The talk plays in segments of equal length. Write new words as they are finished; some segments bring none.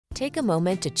Take a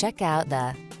moment to check out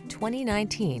the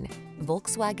 2019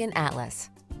 Volkswagen Atlas.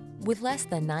 With less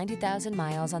than 90,000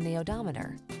 miles on the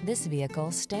odometer, this vehicle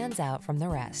stands out from the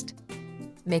rest.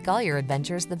 Make all your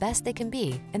adventures the best they can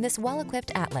be in this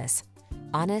well-equipped Atlas.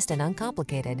 Honest and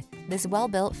uncomplicated, this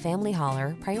well-built family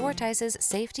hauler prioritizes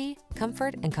safety,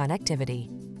 comfort, and connectivity.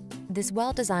 This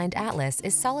well-designed Atlas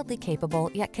is solidly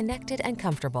capable yet connected and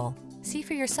comfortable. See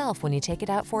for yourself when you take it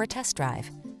out for a test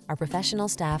drive. Our professional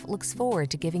staff looks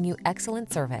forward to giving you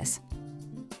excellent service.